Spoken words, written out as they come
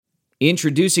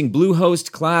Introducing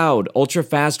Bluehost Cloud,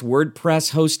 ultra-fast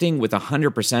WordPress hosting with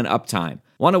 100% uptime.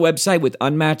 Want a website with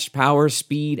unmatched power,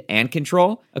 speed, and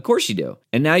control? Of course you do.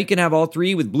 And now you can have all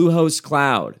three with Bluehost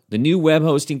Cloud, the new web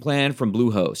hosting plan from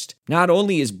Bluehost. Not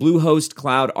only is Bluehost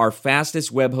Cloud our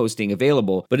fastest web hosting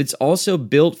available, but it's also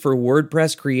built for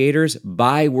WordPress creators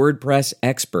by WordPress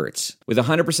experts. With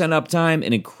 100% uptime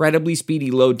and incredibly speedy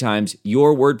load times,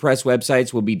 your WordPress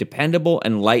websites will be dependable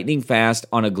and lightning fast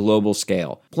on a global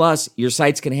scale. Plus, your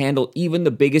sites can handle even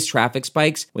the biggest traffic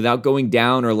spikes without going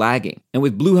down or lagging. And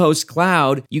with Bluehost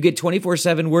Cloud, you get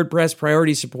 24/7 WordPress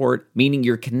priority support, meaning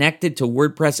you're connected to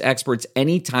WordPress experts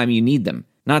anytime you need them.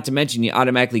 Not to mention, you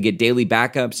automatically get daily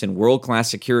backups and world-class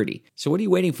security. So what are you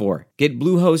waiting for? Get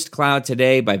Bluehost Cloud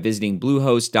today by visiting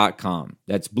Bluehost.com.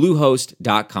 That's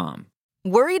Bluehost.com.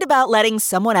 Worried about letting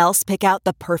someone else pick out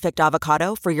the perfect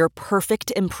avocado for your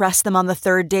perfect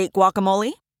impress-them-on-the-third-date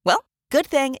guacamole? Well, good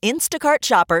thing Instacart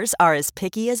shoppers are as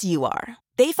picky as you are.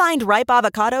 They find ripe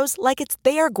avocados like it's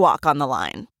their guac on the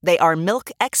line. They are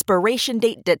milk expiration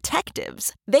date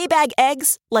detectives. They bag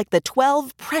eggs like the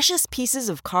 12 precious pieces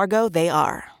of cargo they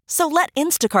are. So let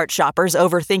Instacart shoppers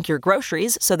overthink your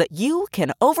groceries so that you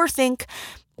can overthink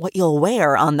what you'll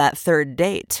wear on that third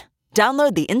date.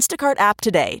 Download the Instacart app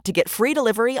today to get free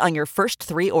delivery on your first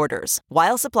 3 orders,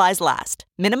 while supplies last.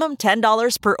 Minimum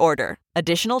 $10 per order.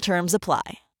 Additional terms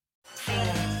apply.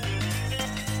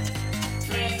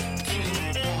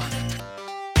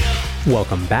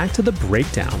 Welcome back to The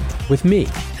Breakdown with me,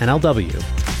 NLW.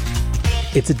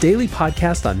 It's a daily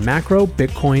podcast on macro,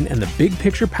 Bitcoin, and the big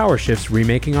picture power shifts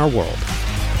remaking our world.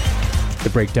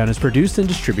 The Breakdown is produced and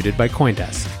distributed by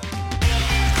CoinDesk.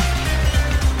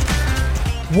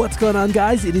 What's going on,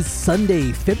 guys? It is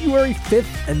Sunday, February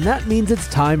 5th, and that means it's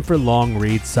time for Long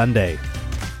Read Sunday.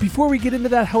 Before we get into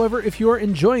that, however, if you're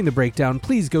enjoying The Breakdown,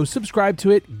 please go subscribe to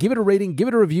it, give it a rating, give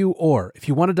it a review, or if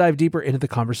you want to dive deeper into the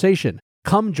conversation,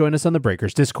 come join us on the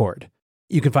Breakers Discord.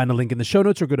 You can find a link in the show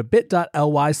notes or go to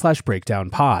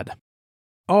bit.ly/breakdownpod.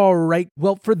 All right,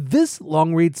 well, for this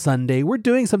Long Read Sunday, we're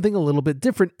doing something a little bit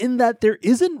different in that there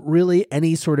isn't really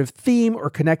any sort of theme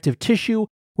or connective tissue.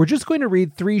 We're just going to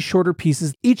read 3 shorter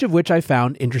pieces, each of which I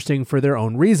found interesting for their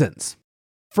own reasons.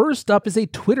 First up is a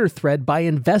Twitter thread by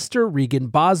investor Regan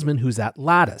Bosman, who's at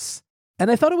Lattice. And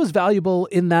I thought it was valuable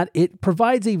in that it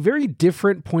provides a very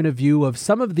different point of view of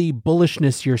some of the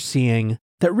bullishness you're seeing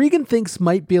that Regan thinks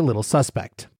might be a little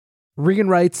suspect. Regan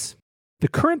writes, "The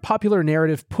current popular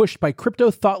narrative pushed by crypto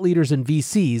thought leaders and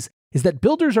VCs is that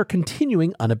builders are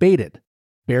continuing unabated.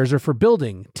 Bears are for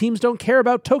building, teams don't care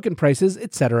about token prices,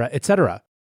 etc., etc.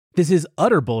 This is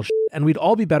utter bullshit, and we'd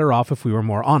all be better off if we were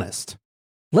more honest.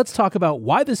 Let's talk about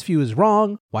why this view is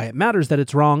wrong, why it matters that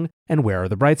it's wrong, and where are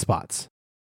the bright spots.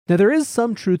 Now, there is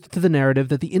some truth to the narrative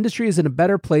that the industry is in a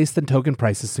better place than token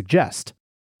prices suggest.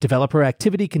 Developer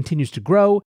activity continues to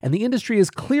grow, and the industry is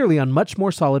clearly on much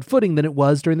more solid footing than it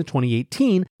was during the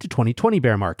 2018 to 2020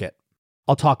 bear market.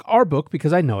 I'll talk our book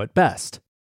because I know it best.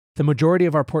 The majority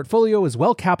of our portfolio is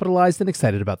well capitalized and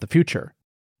excited about the future.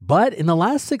 But in the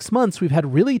last 6 months, we've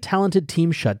had really talented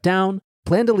teams shut down,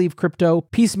 plan to leave crypto,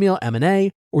 piecemeal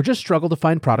M&A, or just struggle to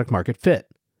find product market fit.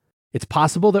 It's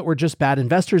possible that we're just bad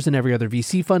investors and every other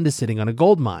VC fund is sitting on a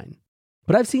gold mine.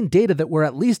 But I've seen data that we're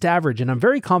at least average, and I'm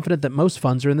very confident that most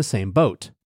funds are in the same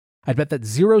boat. I'd bet that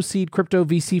zero-seed crypto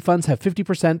VC funds have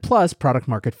 50% plus product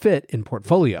market fit in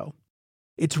portfolio.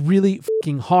 It's really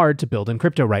fucking hard to build in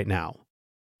crypto right now.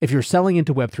 If you're selling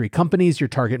into Web3 companies, your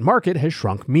target market has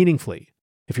shrunk meaningfully.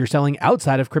 If you're selling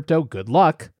outside of crypto, good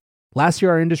luck. Last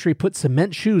year, our industry put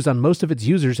cement shoes on most of its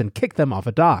users and kicked them off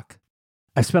a dock.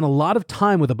 I've spent a lot of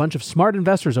time with a bunch of smart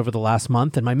investors over the last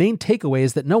month, and my main takeaway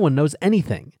is that no one knows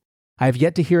anything. I have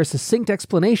yet to hear a succinct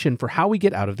explanation for how we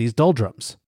get out of these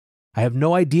doldrums. I have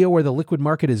no idea where the liquid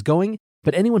market is going,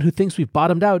 but anyone who thinks we've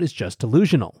bottomed out is just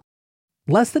delusional.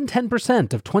 Less than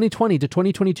 10% of 2020 to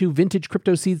 2022 vintage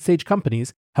crypto seed stage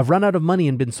companies have run out of money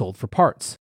and been sold for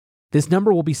parts. This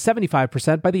number will be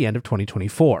 75% by the end of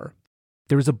 2024.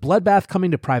 There is a bloodbath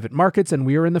coming to private markets, and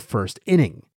we are in the first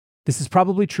inning. This is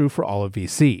probably true for all of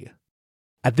VC.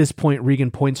 At this point,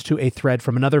 Regan points to a thread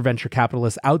from another venture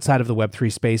capitalist outside of the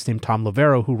Web3 space named Tom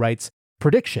Lovero, who writes,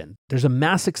 "Prediction: there's a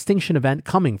mass extinction event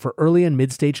coming for early and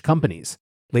mid-stage companies.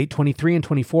 Late 23 and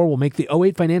 24 will make the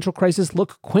 '08 financial crisis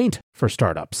look quaint for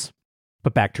startups."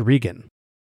 But back to Regan.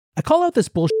 I call out this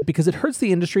bullshit because it hurts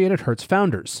the industry and it hurts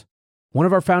founders. One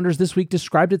of our founders this week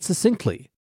described it succinctly.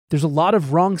 There's a lot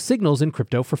of wrong signals in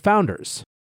crypto for founders.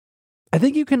 I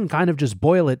think you can kind of just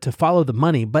boil it to follow the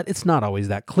money, but it's not always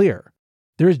that clear.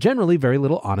 There is generally very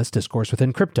little honest discourse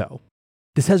within crypto.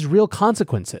 This has real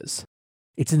consequences.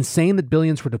 It's insane that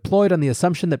billions were deployed on the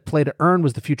assumption that play to earn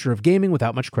was the future of gaming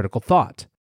without much critical thought.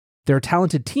 There are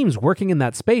talented teams working in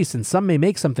that space and some may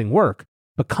make something work,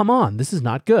 but come on, this is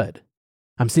not good.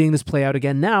 I'm seeing this play out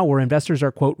again now where investors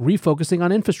are, quote, refocusing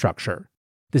on infrastructure.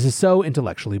 This is so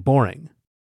intellectually boring.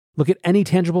 Look at any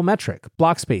tangible metric,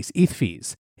 block space, ETH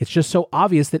fees. It's just so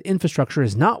obvious that infrastructure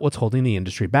is not what's holding the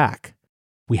industry back.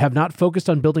 We have not focused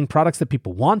on building products that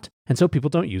people want, and so people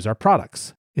don't use our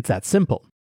products. It's that simple.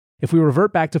 If we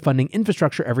revert back to funding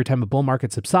infrastructure every time a bull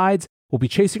market subsides, we'll be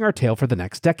chasing our tail for the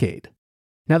next decade.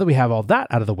 Now that we have all that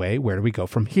out of the way, where do we go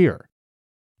from here?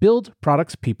 Build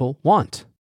products people want.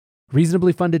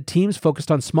 Reasonably funded teams focused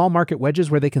on small market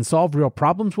wedges where they can solve real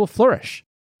problems will flourish.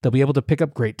 They'll be able to pick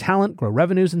up great talent, grow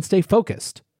revenues, and stay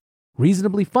focused.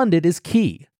 Reasonably funded is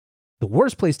key. The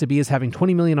worst place to be is having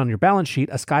 $20 million on your balance sheet,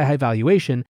 a sky-high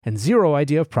valuation, and zero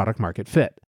idea of product market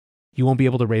fit. You won't be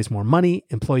able to raise more money,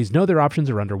 employees know their options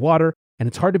are underwater, and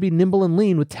it's hard to be nimble and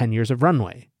lean with 10 years of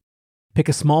runway. Pick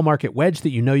a small market wedge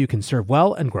that you know you can serve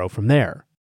well and grow from there.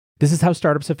 This is how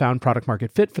startups have found product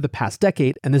market fit for the past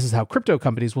decade, and this is how crypto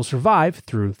companies will survive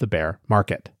through the bear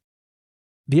market.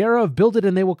 The era of build it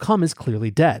and they will come is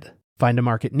clearly dead. Find a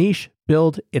market niche,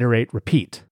 build, iterate,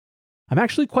 repeat. I'm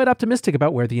actually quite optimistic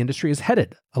about where the industry is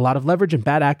headed. A lot of leverage and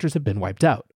bad actors have been wiped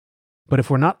out. But if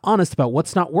we're not honest about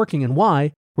what's not working and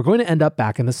why, we're going to end up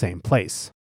back in the same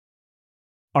place.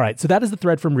 All right, so that is the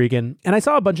thread from Regan, and I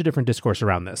saw a bunch of different discourse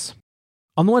around this.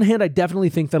 On the one hand, I definitely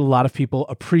think that a lot of people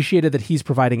appreciated that he's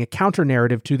providing a counter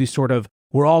narrative to the sort of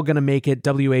we're all going to make it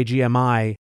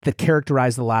WAGMI that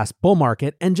characterized the last bull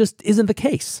market and just isn't the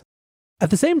case. At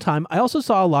the same time, I also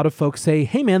saw a lot of folks say,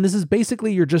 hey man, this is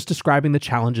basically you're just describing the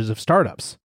challenges of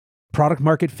startups. Product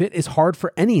market fit is hard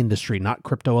for any industry, not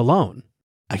crypto alone.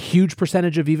 A huge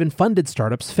percentage of even funded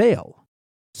startups fail.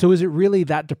 So is it really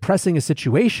that depressing a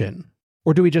situation?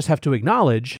 Or do we just have to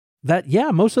acknowledge that,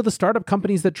 yeah, most of the startup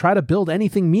companies that try to build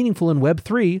anything meaningful in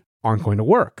Web3 aren't going to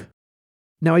work?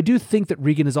 Now, I do think that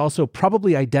Regan is also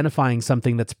probably identifying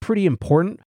something that's pretty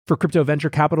important for crypto venture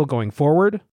capital going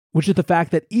forward, which is the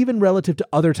fact that even relative to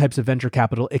other types of venture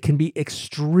capital, it can be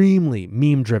extremely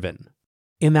meme-driven,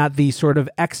 in that the sort of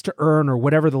X to earn or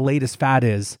whatever the latest fad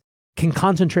is can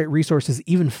concentrate resources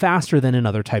even faster than in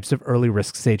other types of early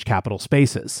risk stage capital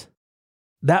spaces.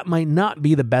 That might not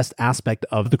be the best aspect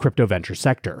of the crypto venture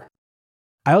sector.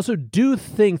 I also do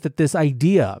think that this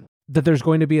idea that there's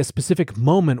going to be a specific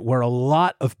moment where a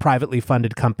lot of privately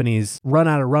funded companies run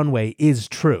out of runway is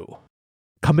true.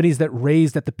 Companies that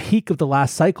raised at the peak of the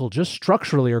last cycle just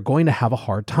structurally are going to have a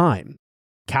hard time.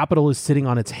 Capital is sitting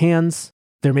on its hands.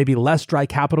 There may be less dry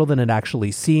capital than it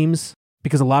actually seems,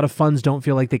 because a lot of funds don't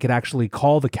feel like they could actually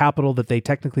call the capital that they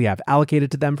technically have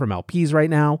allocated to them from LPs right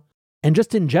now. And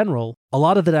just in general, a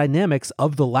lot of the dynamics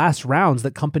of the last rounds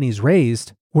that companies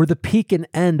raised were the peak and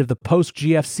end of the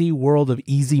post-GFC world of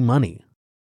easy money.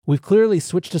 We've clearly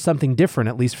switched to something different,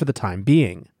 at least for the time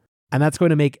being. And that's going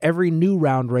to make every new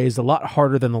round raised a lot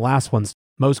harder than the last ones.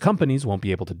 Most companies won't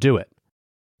be able to do it.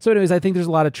 So anyways, I think there's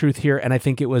a lot of truth here, and I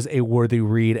think it was a worthy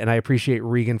read, and I appreciate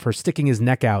Regan for sticking his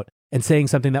neck out and saying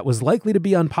something that was likely to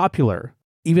be unpopular,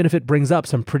 even if it brings up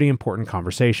some pretty important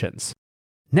conversations.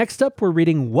 Next up, we're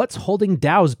reading What's Holding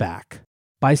DAOs Back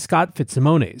by Scott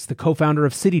Fitzsimones, the co-founder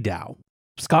of CityDAO.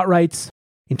 Scott writes,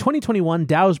 in 2021,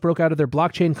 DAOs broke out of their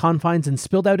blockchain confines and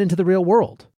spilled out into the real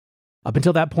world. Up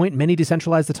until that point, many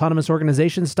decentralized autonomous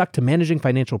organizations stuck to managing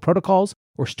financial protocols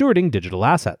or stewarding digital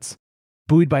assets.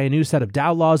 Buoyed by a new set of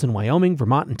DAO laws in Wyoming,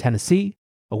 Vermont, and Tennessee,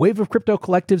 a wave of crypto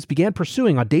collectives began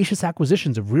pursuing audacious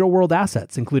acquisitions of real-world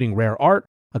assets, including rare art,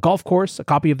 a golf course, a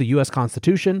copy of the U.S.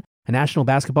 Constitution, a National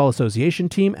Basketball Association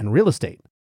team, and real estate.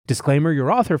 Disclaimer,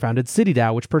 your author founded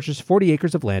CityDAO, which purchased 40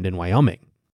 acres of land in Wyoming.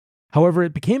 However,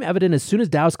 it became evident as soon as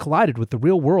DAOs collided with the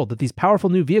real world that these powerful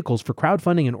new vehicles for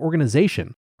crowdfunding and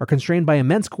organization are constrained by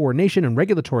immense coordination and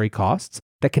regulatory costs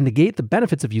that can negate the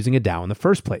benefits of using a DAO in the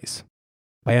first place.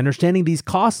 By understanding these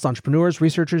costs, entrepreneurs,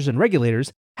 researchers, and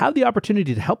regulators have the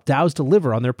opportunity to help DAOs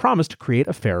deliver on their promise to create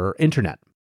a fairer internet.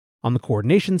 On the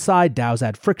coordination side, DAOs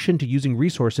add friction to using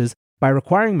resources by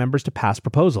requiring members to pass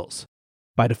proposals.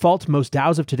 By default, most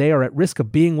DAOs of today are at risk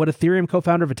of being what Ethereum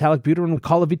co-founder Vitalik Buterin would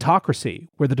call a vetocracy,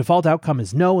 where the default outcome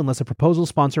is no unless a proposal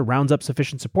sponsor rounds up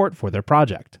sufficient support for their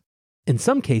project. In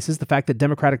some cases, the fact that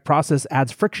democratic process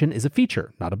adds friction is a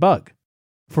feature, not a bug.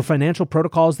 For financial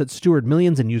protocols that steward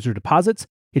millions in user deposits,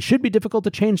 it should be difficult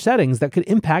to change settings that could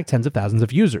impact tens of thousands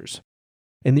of users.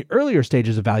 In the earlier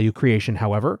stages of value creation,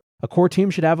 however, a core team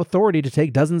should have authority to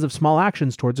take dozens of small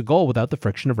actions towards a goal without the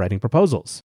friction of writing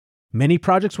proposals. Many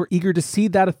projects were eager to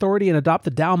cede that authority and adopt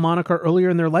the DAO moniker earlier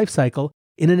in their life cycle,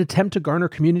 in an attempt to garner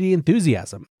community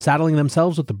enthusiasm, saddling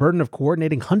themselves with the burden of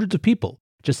coordinating hundreds of people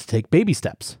just to take baby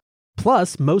steps.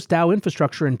 Plus, most DAO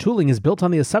infrastructure and tooling is built on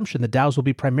the assumption that DAOs will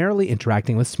be primarily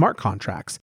interacting with smart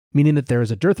contracts, meaning that there is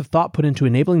a dearth of thought put into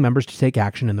enabling members to take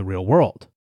action in the real world.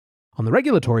 On the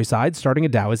regulatory side, starting a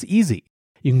DAO is easy.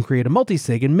 You can create a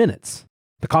multi-sig in minutes.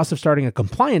 The cost of starting a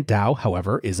compliant DAO,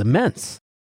 however, is immense.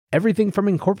 Everything from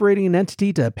incorporating an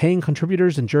entity to paying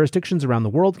contributors in jurisdictions around the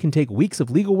world can take weeks of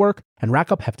legal work and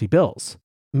rack up hefty bills,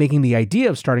 making the idea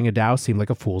of starting a DAO seem like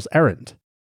a fool's errand.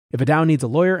 If a DAO needs a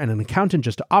lawyer and an accountant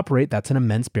just to operate, that's an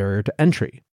immense barrier to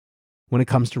entry. When it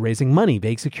comes to raising money,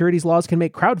 vague securities laws can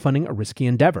make crowdfunding a risky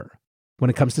endeavor. When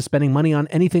it comes to spending money on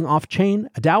anything off-chain,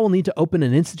 a DAO will need to open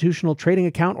an institutional trading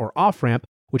account or off-ramp,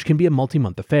 which can be a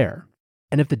multi-month affair.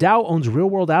 And if the DAO owns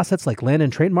real-world assets like land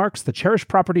and trademarks, the cherished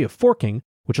property of forking,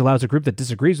 which allows a group that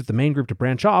disagrees with the main group to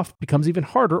branch off, becomes even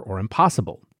harder or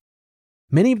impossible.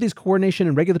 Many of these coordination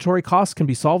and regulatory costs can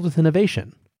be solved with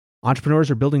innovation. Entrepreneurs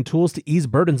are building tools to ease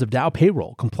burdens of DAO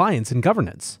payroll, compliance, and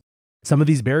governance. Some of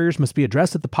these barriers must be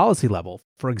addressed at the policy level,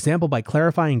 for example by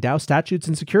clarifying DAO statutes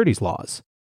and securities laws.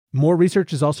 More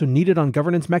research is also needed on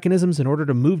governance mechanisms in order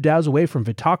to move DAOs away from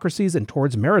vetocracies and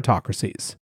towards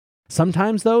meritocracies.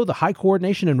 Sometimes, though, the high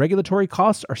coordination and regulatory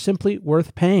costs are simply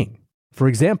worth paying. For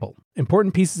example,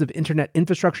 important pieces of internet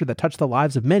infrastructure that touch the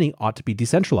lives of many ought to be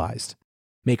decentralized.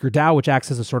 MakerDAO, which acts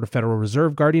as a sort of Federal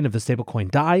Reserve guardian of the stablecoin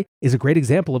DAI, is a great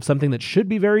example of something that should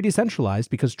be very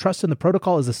decentralized because trust in the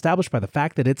protocol is established by the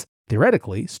fact that it's,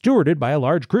 theoretically, stewarded by a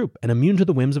large group and immune to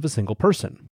the whims of a single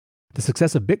person. The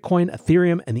success of Bitcoin,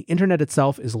 Ethereum, and the internet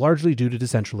itself is largely due to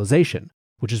decentralization,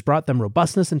 which has brought them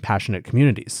robustness and passionate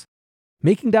communities.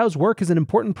 Making DAOs work is an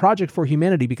important project for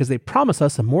humanity because they promise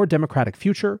us a more democratic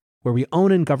future where we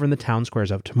own and govern the town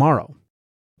squares of tomorrow.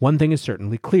 One thing is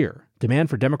certainly clear. Demand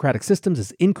for democratic systems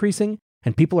is increasing,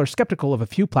 and people are skeptical of a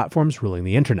few platforms ruling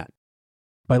the internet.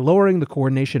 By lowering the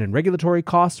coordination and regulatory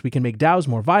costs, we can make DAOs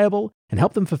more viable and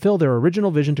help them fulfill their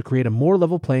original vision to create a more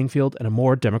level playing field and a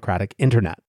more democratic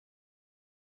internet.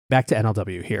 Back to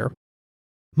NLW here.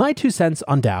 My 2 cents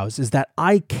on DAOs is that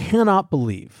I cannot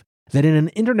believe that in an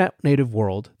internet-native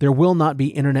world, there will not be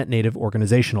internet-native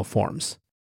organizational forms.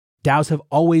 DAOs have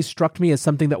always struck me as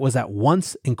something that was at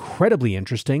once incredibly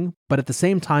interesting, but at the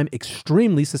same time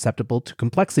extremely susceptible to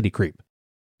complexity creep.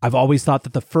 I've always thought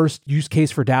that the first use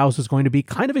case for DAOs was going to be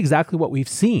kind of exactly what we've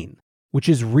seen, which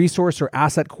is resource or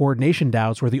asset coordination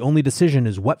DAOs where the only decision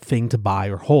is what thing to buy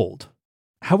or hold.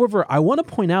 However, I want to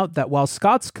point out that while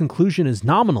Scott's conclusion is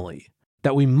nominally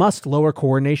that we must lower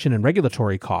coordination and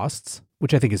regulatory costs,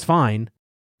 which I think is fine,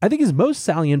 I think his most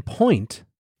salient point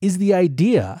is the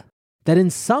idea that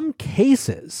in some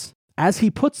cases, as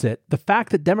he puts it, the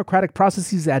fact that democratic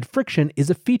processes add friction is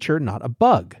a feature, not a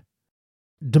bug.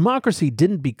 Democracy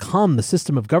didn't become the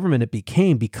system of government it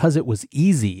became because it was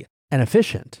easy and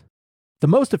efficient. The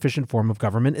most efficient form of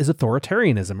government is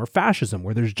authoritarianism or fascism,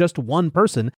 where there's just one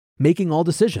person making all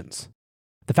decisions.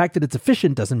 The fact that it's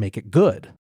efficient doesn't make it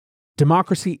good.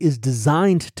 Democracy is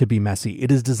designed to be messy.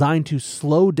 It is designed to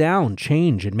slow down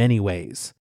change in many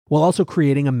ways, while also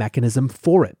creating a mechanism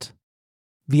for it.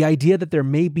 The idea that there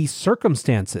may be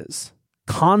circumstances,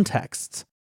 contexts,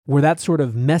 where that sort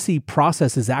of messy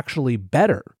process is actually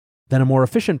better than a more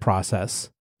efficient process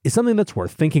is something that's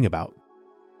worth thinking about.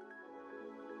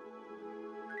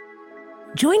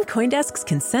 Join CoinDesk's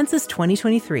Consensus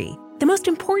 2023, the most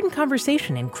important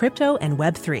conversation in crypto and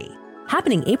Web3,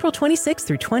 happening April 26th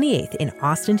through 28th in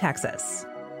Austin, Texas.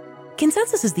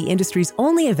 Consensus is the industry's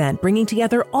only event bringing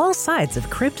together all sides of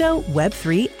crypto,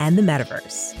 Web3, and the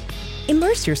metaverse.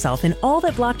 Immerse yourself in all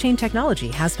that blockchain technology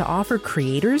has to offer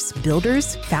creators,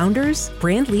 builders, founders,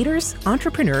 brand leaders,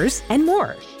 entrepreneurs, and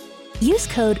more. Use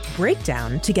code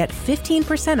BREAKDOWN to get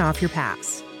 15% off your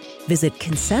pass. Visit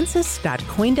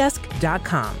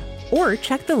consensus.coindesk.com or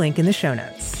check the link in the show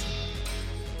notes.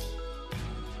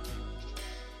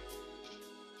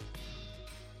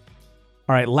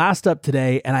 All right, last up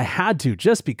today, and I had to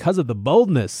just because of the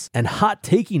boldness and hot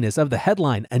takiness of the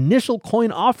headline, Initial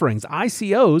Coin Offerings,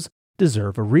 ICOs,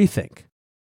 deserve a rethink.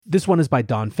 This one is by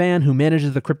Don Fan, who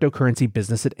manages the cryptocurrency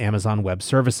business at Amazon Web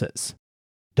Services.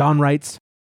 Don writes,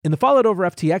 in the fallout over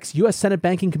FTX, U.S. Senate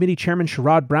Banking Committee Chairman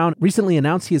Sherrod Brown recently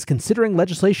announced he is considering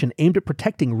legislation aimed at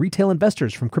protecting retail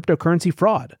investors from cryptocurrency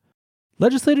fraud.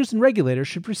 Legislators and regulators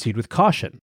should proceed with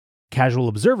caution. Casual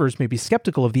observers may be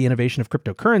skeptical of the innovation of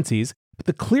cryptocurrencies, but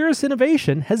the clearest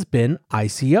innovation has been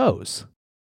ICOs.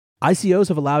 ICOs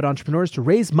have allowed entrepreneurs to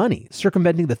raise money,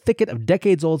 circumventing the thicket of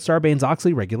decades-old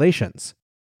Sarbanes-Oxley regulations.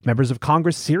 Members of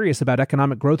Congress serious about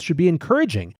economic growth should be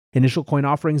encouraging initial coin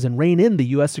offerings and rein in the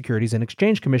U.S. Securities and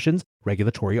Exchange Commission's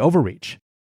regulatory overreach.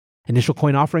 Initial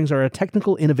coin offerings are a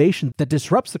technical innovation that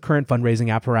disrupts the current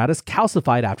fundraising apparatus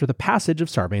calcified after the passage of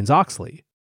Sarbanes-Oxley.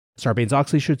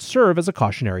 Sarbanes-Oxley should serve as a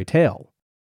cautionary tale.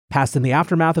 Passed in the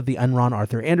aftermath of the Enron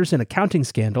Arthur Andersen accounting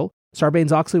scandal,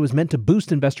 Sarbanes-Oxley was meant to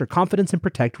boost investor confidence and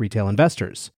protect retail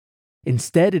investors.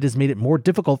 Instead, it has made it more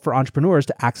difficult for entrepreneurs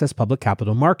to access public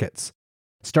capital markets.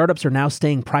 Startups are now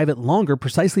staying private longer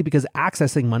precisely because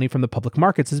accessing money from the public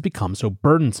markets has become so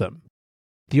burdensome.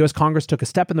 The U.S. Congress took a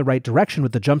step in the right direction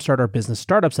with the Jumpstart Our Business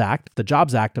Startups Act, the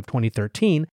Jobs Act of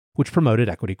 2013, which promoted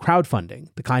equity crowdfunding,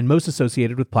 the kind most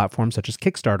associated with platforms such as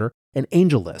Kickstarter and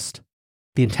AngelList.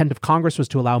 The intent of Congress was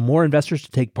to allow more investors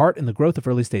to take part in the growth of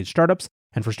early-stage startups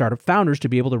and for startup founders to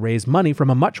be able to raise money from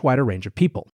a much wider range of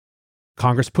people.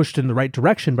 Congress pushed in the right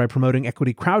direction by promoting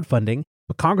equity crowdfunding,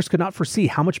 but Congress could not foresee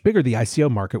how much bigger the ICO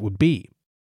market would be.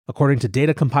 According to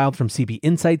data compiled from CB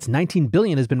Insights, $19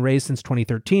 billion has been raised since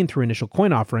 2013 through initial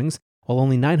coin offerings, while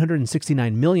only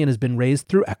 $969 million has been raised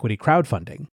through equity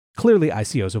crowdfunding. Clearly,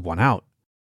 ICOs have won out.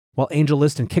 While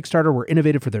AngelList and Kickstarter were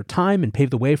innovative for their time and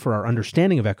paved the way for our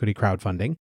understanding of equity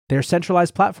crowdfunding, they are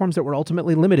centralized platforms that were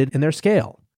ultimately limited in their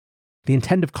scale. The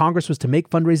intent of Congress was to make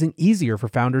fundraising easier for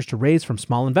founders to raise from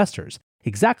small investors,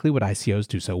 exactly what ICOs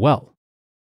do so well.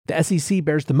 The SEC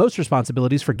bears the most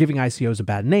responsibilities for giving ICOs a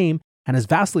bad name and has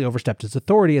vastly overstepped its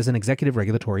authority as an executive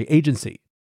regulatory agency.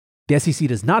 The SEC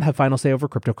does not have final say over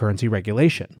cryptocurrency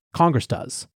regulation. Congress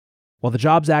does. While the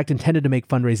Jobs Act intended to make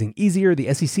fundraising easier,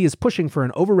 the SEC is pushing for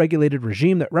an overregulated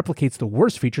regime that replicates the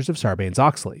worst features of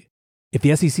Sarbanes-Oxley. If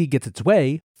the SEC gets its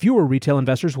way, fewer retail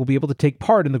investors will be able to take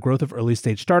part in the growth of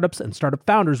early-stage startups, and startup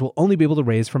founders will only be able to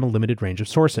raise from a limited range of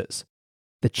sources.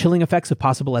 The chilling effects of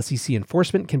possible SEC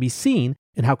enforcement can be seen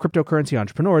in how cryptocurrency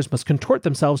entrepreneurs must contort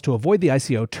themselves to avoid the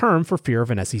ICO term for fear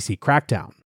of an SEC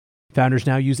crackdown. Founders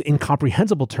now use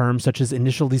incomprehensible terms such as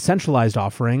initial decentralized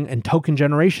offering and token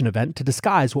generation event to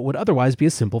disguise what would otherwise be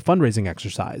a simple fundraising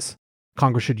exercise.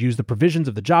 Congress should use the provisions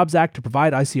of the Jobs Act to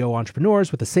provide ICO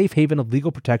entrepreneurs with a safe haven of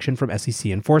legal protection from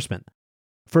SEC enforcement.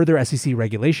 Further SEC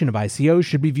regulation of ICOs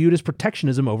should be viewed as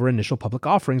protectionism over initial public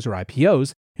offerings or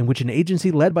IPOs, in which an agency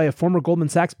led by a former Goldman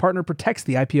Sachs partner protects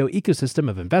the IPO ecosystem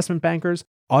of investment bankers,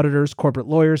 auditors, corporate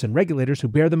lawyers, and regulators who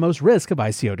bear the most risk of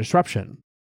ICO disruption.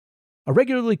 A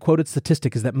regularly quoted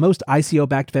statistic is that most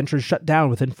ICO-backed ventures shut down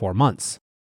within 4 months.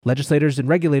 Legislators and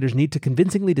regulators need to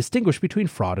convincingly distinguish between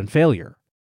fraud and failure.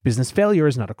 Business failure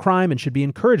is not a crime and should be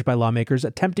encouraged by lawmakers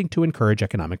attempting to encourage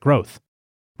economic growth.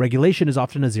 Regulation is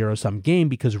often a zero-sum game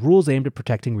because rules aimed at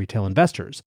protecting retail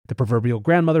investors, the proverbial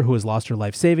grandmother who has lost her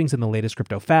life savings in the latest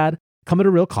crypto fad, come at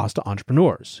a real cost to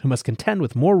entrepreneurs, who must contend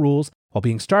with more rules while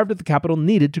being starved of the capital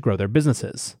needed to grow their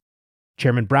businesses.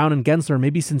 Chairman Brown and Gensler may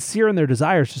be sincere in their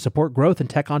desires to support growth in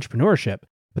tech entrepreneurship,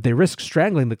 but they risk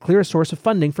strangling the clearest source of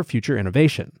funding for future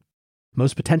innovation.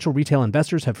 Most potential retail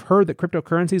investors have heard that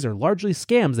cryptocurrencies are largely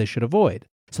scams they should avoid,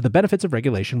 so the benefits of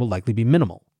regulation will likely be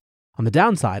minimal. On the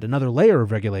downside, another layer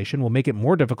of regulation will make it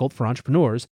more difficult for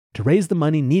entrepreneurs to raise the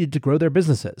money needed to grow their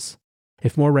businesses.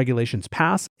 If more regulations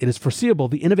pass, it is foreseeable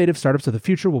the innovative startups of the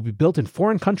future will be built in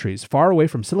foreign countries far away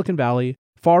from Silicon Valley,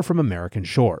 far from American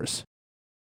shores.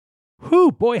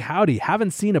 Whew, boy howdy,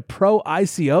 haven't seen a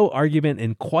pro-ICO argument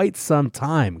in quite some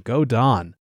time. Go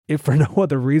Don. If for no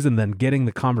other reason than getting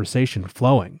the conversation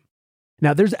flowing.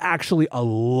 Now, there's actually a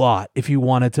lot if you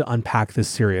wanted to unpack this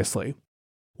seriously.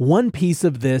 One piece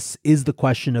of this is the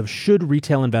question of should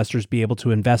retail investors be able to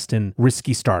invest in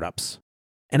risky startups?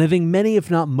 And I think many,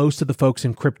 if not most of the folks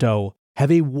in crypto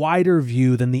have a wider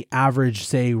view than the average,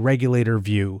 say, regulator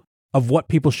view of what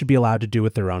people should be allowed to do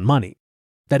with their own money.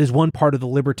 That is one part of the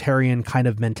libertarian kind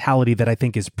of mentality that I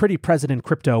think is pretty present in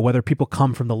crypto, whether people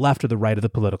come from the left or the right of the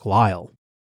political aisle.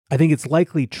 I think it's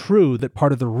likely true that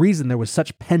part of the reason there was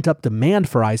such pent-up demand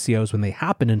for ICOs when they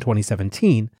happened in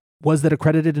 2017 was that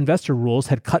accredited investor rules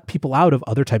had cut people out of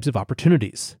other types of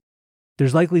opportunities.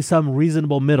 There's likely some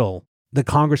reasonable middle that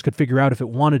Congress could figure out if it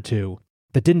wanted to,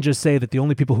 that didn't just say that the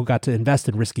only people who got to invest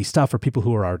in risky stuff are people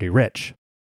who are already rich.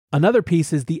 Another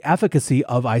piece is the efficacy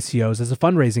of ICOs as a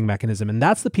fundraising mechanism, and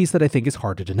that's the piece that I think is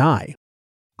hard to deny.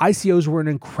 ICOs were an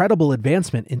incredible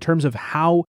advancement in terms of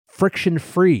how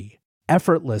friction-free,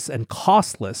 effortless, and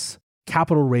costless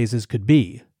capital raises could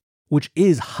be, which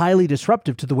is highly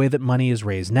disruptive to the way that money is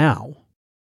raised now.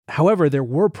 However, there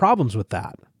were problems with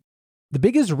that. The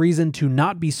biggest reason to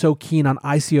not be so keen on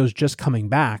ICOs just coming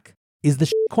back is the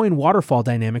shitcoin waterfall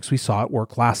dynamics we saw at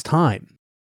work last time.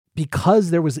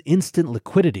 Because there was instant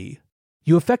liquidity,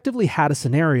 you effectively had a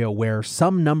scenario where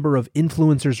some number of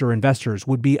influencers or investors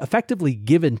would be effectively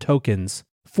given tokens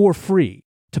for free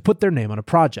to put their name on a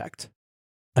project.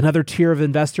 Another tier of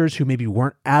investors who maybe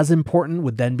weren't as important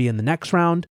would then be in the next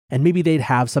round, and maybe they'd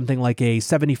have something like a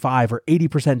 75 or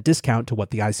 80% discount to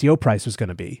what the ICO price was going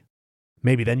to be.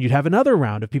 Maybe then you'd have another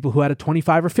round of people who had a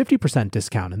 25 or 50%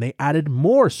 discount, and they added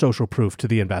more social proof to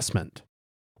the investment.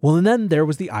 Well, and then there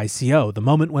was the ICO, the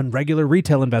moment when regular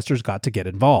retail investors got to get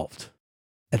involved.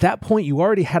 At that point, you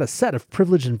already had a set of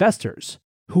privileged investors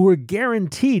who were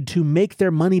guaranteed to make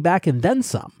their money back and then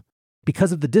some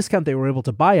because of the discount they were able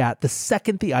to buy at the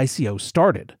second the ICO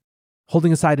started,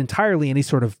 holding aside entirely any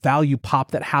sort of value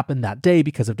pop that happened that day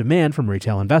because of demand from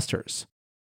retail investors.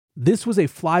 This was a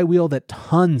flywheel that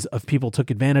tons of people took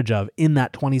advantage of in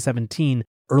that 2017,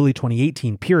 early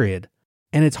 2018 period,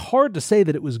 and it's hard to say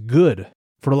that it was good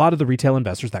for a lot of the retail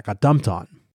investors that got dumped on.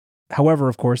 However,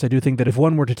 of course, I do think that if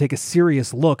one were to take a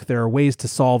serious look, there are ways to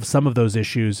solve some of those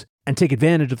issues and take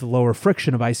advantage of the lower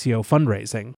friction of ICO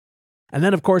fundraising. And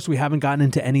then, of course, we haven't gotten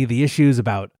into any of the issues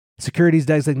about securities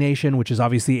designation, which is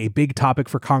obviously a big topic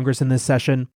for Congress in this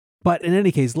session. But in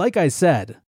any case, like I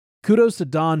said, kudos to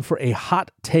Don for a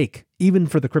hot take, even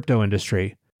for the crypto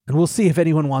industry. And we'll see if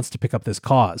anyone wants to pick up this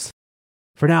cause.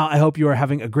 For now, I hope you are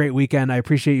having a great weekend. I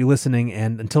appreciate you listening.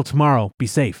 And until tomorrow, be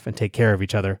safe and take care of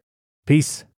each other.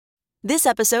 Peace. This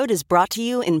episode is brought to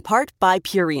you in part by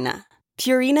Purina.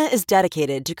 Purina is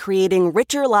dedicated to creating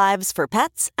richer lives for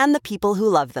pets and the people who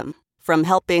love them. From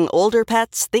helping older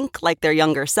pets think like their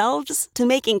younger selves to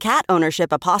making cat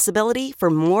ownership a possibility for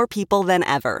more people than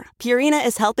ever, Purina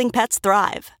is helping pets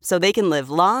thrive so they can live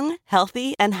long,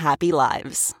 healthy, and happy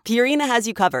lives. Purina has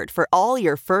you covered for all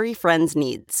your furry friends'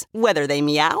 needs, whether they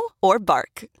meow or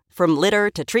bark. From litter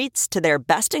to treats to their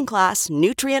best-in-class,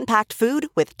 nutrient-packed food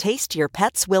with taste your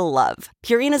pets will love,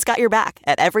 Purina's got your back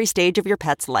at every stage of your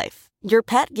pet's life. Your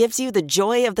pet gives you the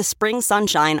joy of the spring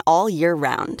sunshine all year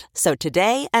round. So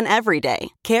today and every day,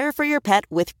 care for your pet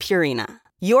with Purina.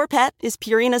 Your pet is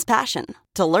Purina's passion.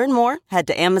 To learn more, head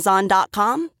to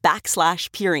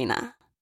Amazon.com/Purina.